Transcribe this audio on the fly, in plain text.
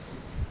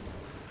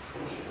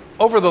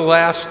Over the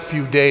last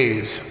few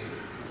days,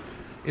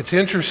 it's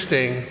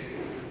interesting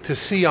to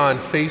see on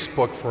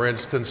Facebook, for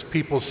instance,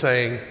 people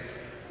saying,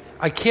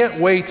 I can't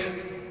wait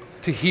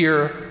to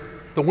hear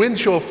the wind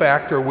chill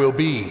factor will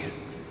be.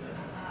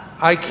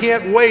 I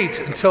can't wait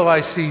until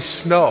I see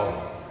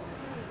snow.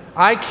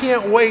 I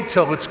can't wait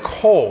till it's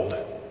cold.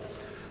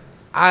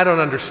 I don't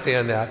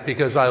understand that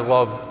because I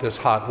love this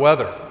hot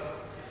weather.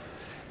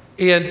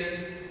 And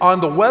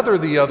on the weather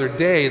the other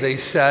day, they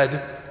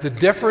said the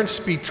difference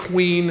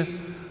between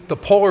the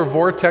polar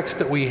vortex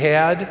that we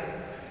had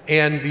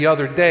and the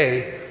other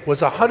day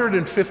was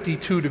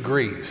 152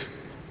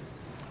 degrees.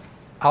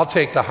 I'll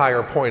take the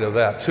higher point of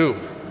that too.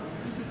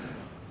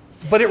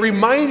 But it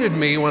reminded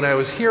me when I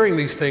was hearing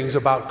these things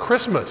about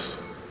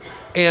Christmas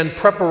and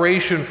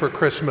preparation for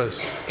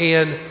Christmas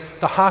and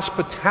the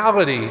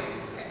hospitality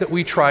that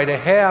we try to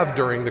have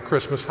during the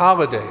Christmas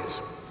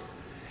holidays.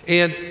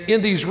 And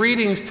in these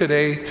readings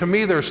today, to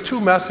me, there's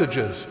two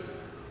messages: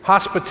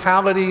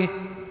 hospitality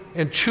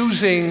and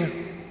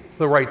choosing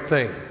the right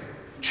thing,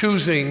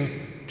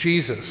 choosing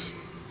Jesus.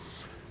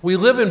 We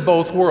live in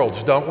both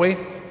worlds, don't we?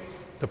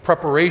 The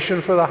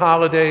preparation for the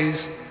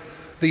holidays,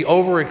 the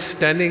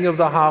overextending of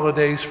the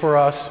holidays for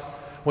us.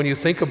 When you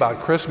think about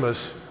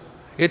Christmas,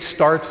 it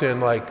starts in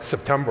like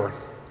September.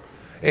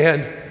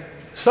 And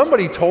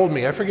somebody told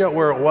me, I forget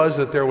where it was,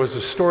 that there was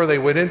a store they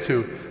went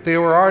into, they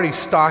were already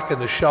stocking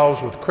the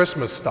shelves with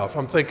Christmas stuff.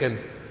 I'm thinking,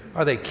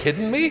 are they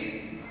kidding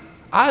me?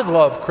 I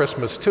love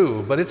Christmas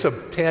too, but it's a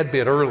tad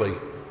bit early.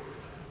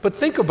 But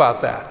think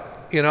about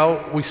that. You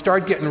know, we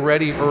start getting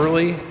ready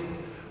early.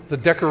 The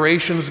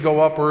decorations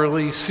go up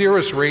early.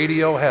 Sirius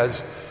Radio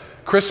has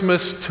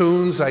Christmas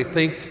tunes, I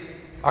think,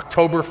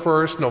 October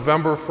 1st,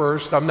 November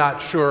 1st. I'm not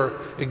sure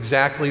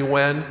exactly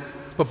when.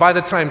 But by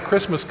the time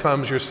Christmas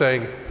comes, you're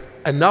saying,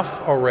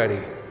 enough already.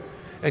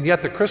 And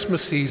yet the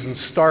Christmas season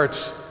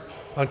starts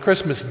on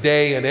Christmas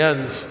Day and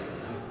ends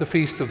the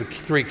Feast of the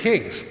Three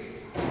Kings.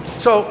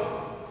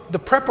 So the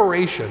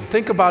preparation,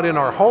 think about in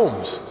our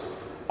homes,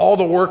 all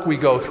the work we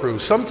go through.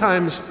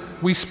 Sometimes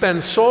we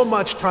spend so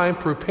much time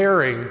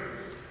preparing,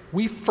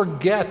 we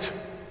forget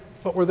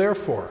what we're there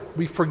for.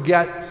 We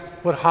forget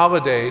what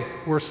holiday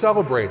we're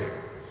celebrating.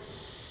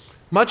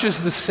 Much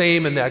is the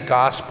same in that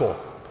gospel.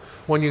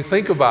 When you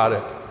think about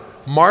it,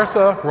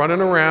 Martha,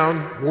 running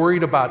around,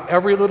 worried about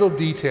every little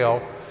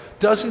detail,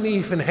 doesn't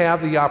even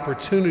have the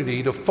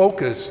opportunity to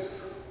focus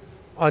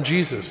on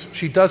Jesus.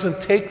 She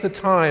doesn't take the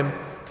time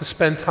to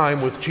spend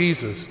time with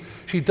Jesus.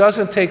 She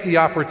doesn't take the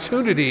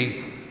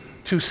opportunity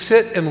to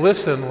sit and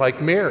listen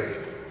like Mary.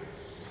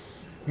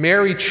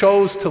 Mary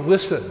chose to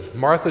listen.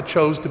 Martha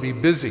chose to be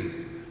busy.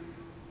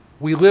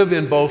 We live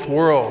in both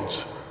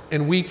worlds,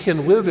 and we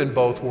can live in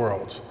both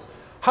worlds.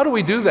 How do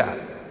we do that?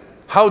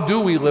 How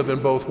do we live in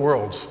both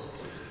worlds?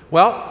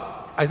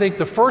 Well, I think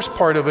the first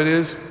part of it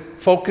is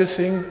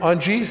focusing on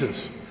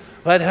Jesus.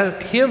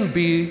 Let him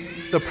be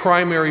the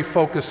primary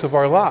focus of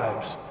our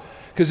lives.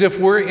 Because if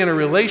we're in a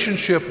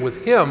relationship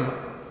with him,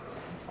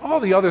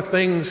 all the other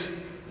things,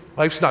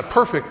 life's not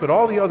perfect, but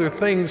all the other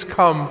things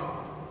come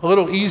a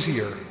little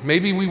easier.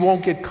 Maybe we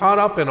won't get caught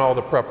up in all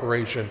the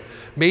preparation.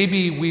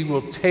 Maybe we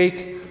will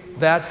take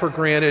that for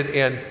granted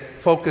and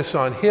focus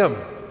on him.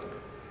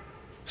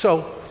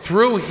 So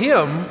through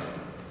him,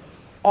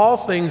 all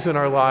things in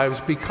our lives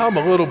become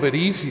a little bit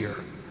easier.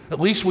 At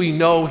least we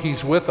know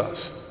he's with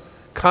us.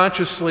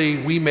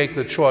 Consciously, we make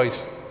the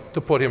choice to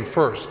put him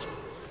first.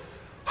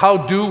 How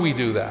do we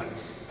do that?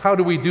 How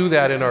do we do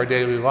that in our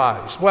daily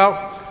lives? Well,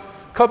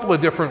 a couple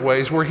of different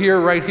ways. We're here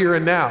right here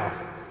and now.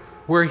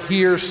 We're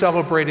here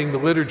celebrating the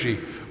liturgy.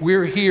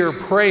 We're here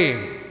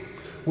praying.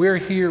 We're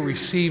here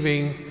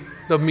receiving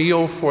the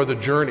meal for the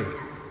journey,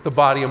 the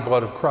body and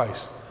blood of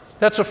Christ.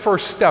 That's a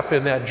first step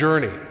in that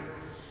journey.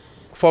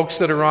 Folks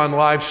that are on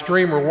live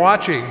stream or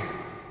watching,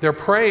 they're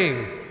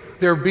praying.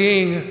 They're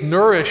being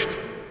nourished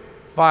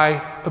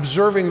by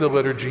observing the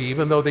liturgy,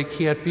 even though they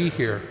can't be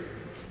here.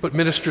 But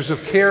ministers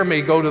of care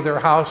may go to their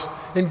house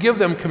and give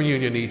them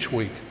communion each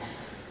week.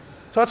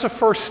 So that's a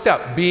first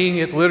step, being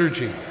at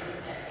liturgy.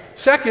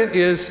 Second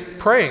is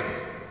praying.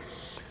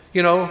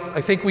 You know,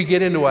 I think we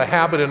get into a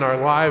habit in our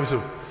lives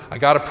of, I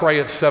got to pray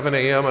at 7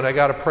 a.m. and I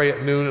got to pray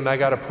at noon and I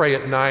got to pray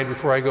at 9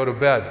 before I go to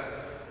bed.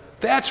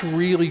 That's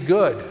really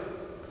good.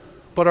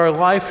 But our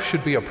life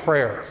should be a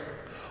prayer.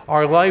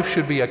 Our life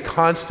should be a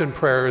constant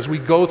prayer as we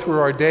go through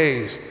our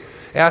days,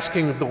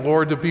 asking the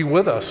Lord to be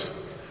with us.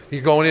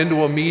 You're going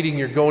into a meeting,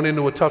 you're going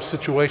into a tough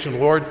situation.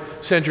 Lord,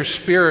 send your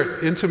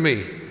Spirit into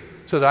me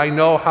so that I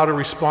know how to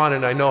respond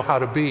and I know how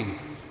to be.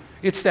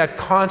 It's that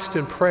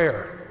constant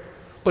prayer.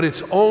 But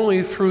it's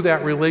only through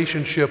that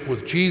relationship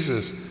with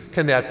Jesus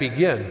can that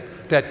begin.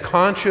 That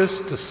conscious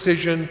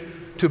decision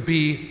to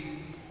be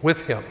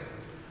with him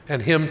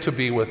and him to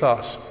be with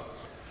us.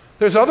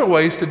 There's other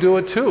ways to do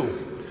it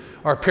too.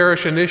 Our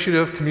parish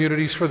initiative,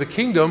 Communities for the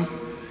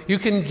Kingdom, you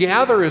can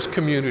gather as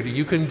community.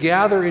 You can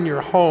gather in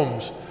your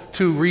homes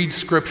to read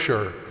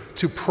scripture,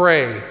 to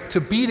pray, to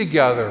be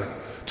together,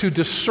 to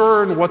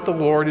discern what the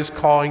Lord is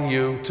calling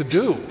you to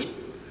do.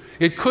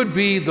 It could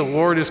be the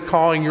Lord is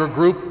calling your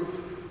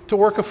group to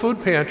work a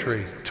food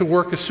pantry, to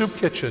work a soup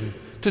kitchen,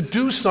 to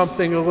do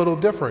something a little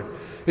different.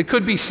 It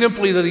could be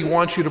simply that he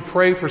wants you to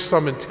pray for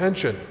some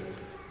intention.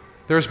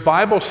 There's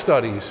Bible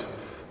studies.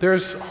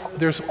 There's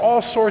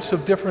all sorts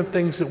of different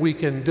things that we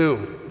can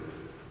do.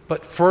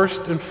 But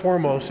first and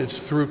foremost, it's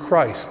through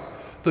Christ,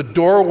 the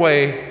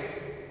doorway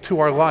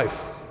to our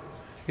life.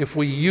 If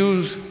we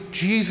use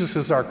Jesus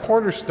as our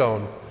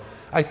cornerstone,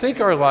 I think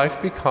our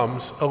life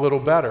becomes a little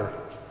better,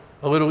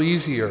 a little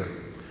easier.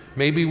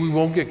 Maybe we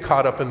won't get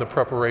caught up in the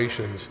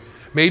preparations.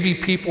 Maybe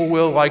people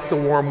will like the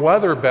warm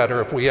weather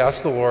better if we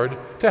ask the Lord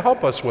to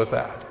help us with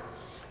that.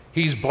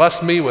 He's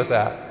blessed me with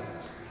that.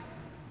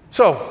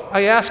 So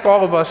I ask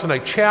all of us and I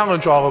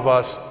challenge all of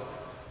us,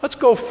 let's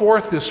go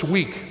forth this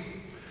week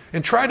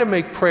and try to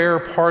make prayer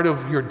part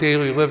of your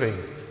daily living.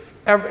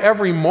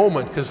 Every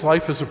moment, because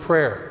life is a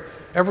prayer.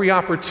 Every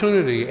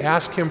opportunity,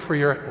 ask him for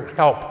your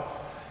help.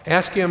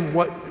 Ask him,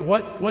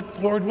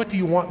 Lord, what do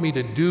you want me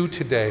to do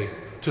today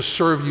to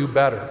serve you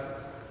better?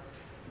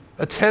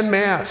 Attend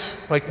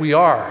Mass like we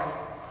are.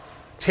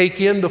 Take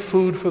in the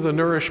food for the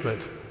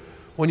nourishment.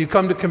 When you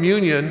come to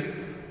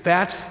communion,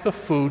 that's the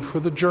food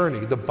for the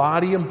journey, the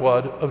body and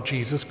blood of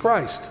Jesus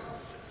Christ.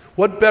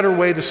 What better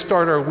way to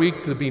start our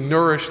week to be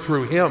nourished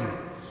through him?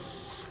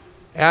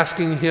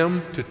 Asking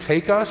him to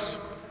take us,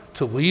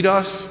 to lead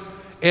us,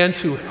 and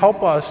to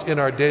help us in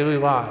our daily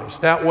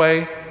lives. That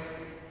way,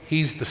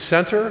 he's the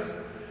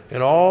center,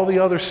 and all the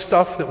other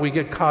stuff that we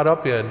get caught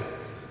up in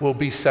will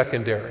be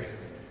secondary.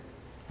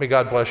 May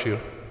God bless you.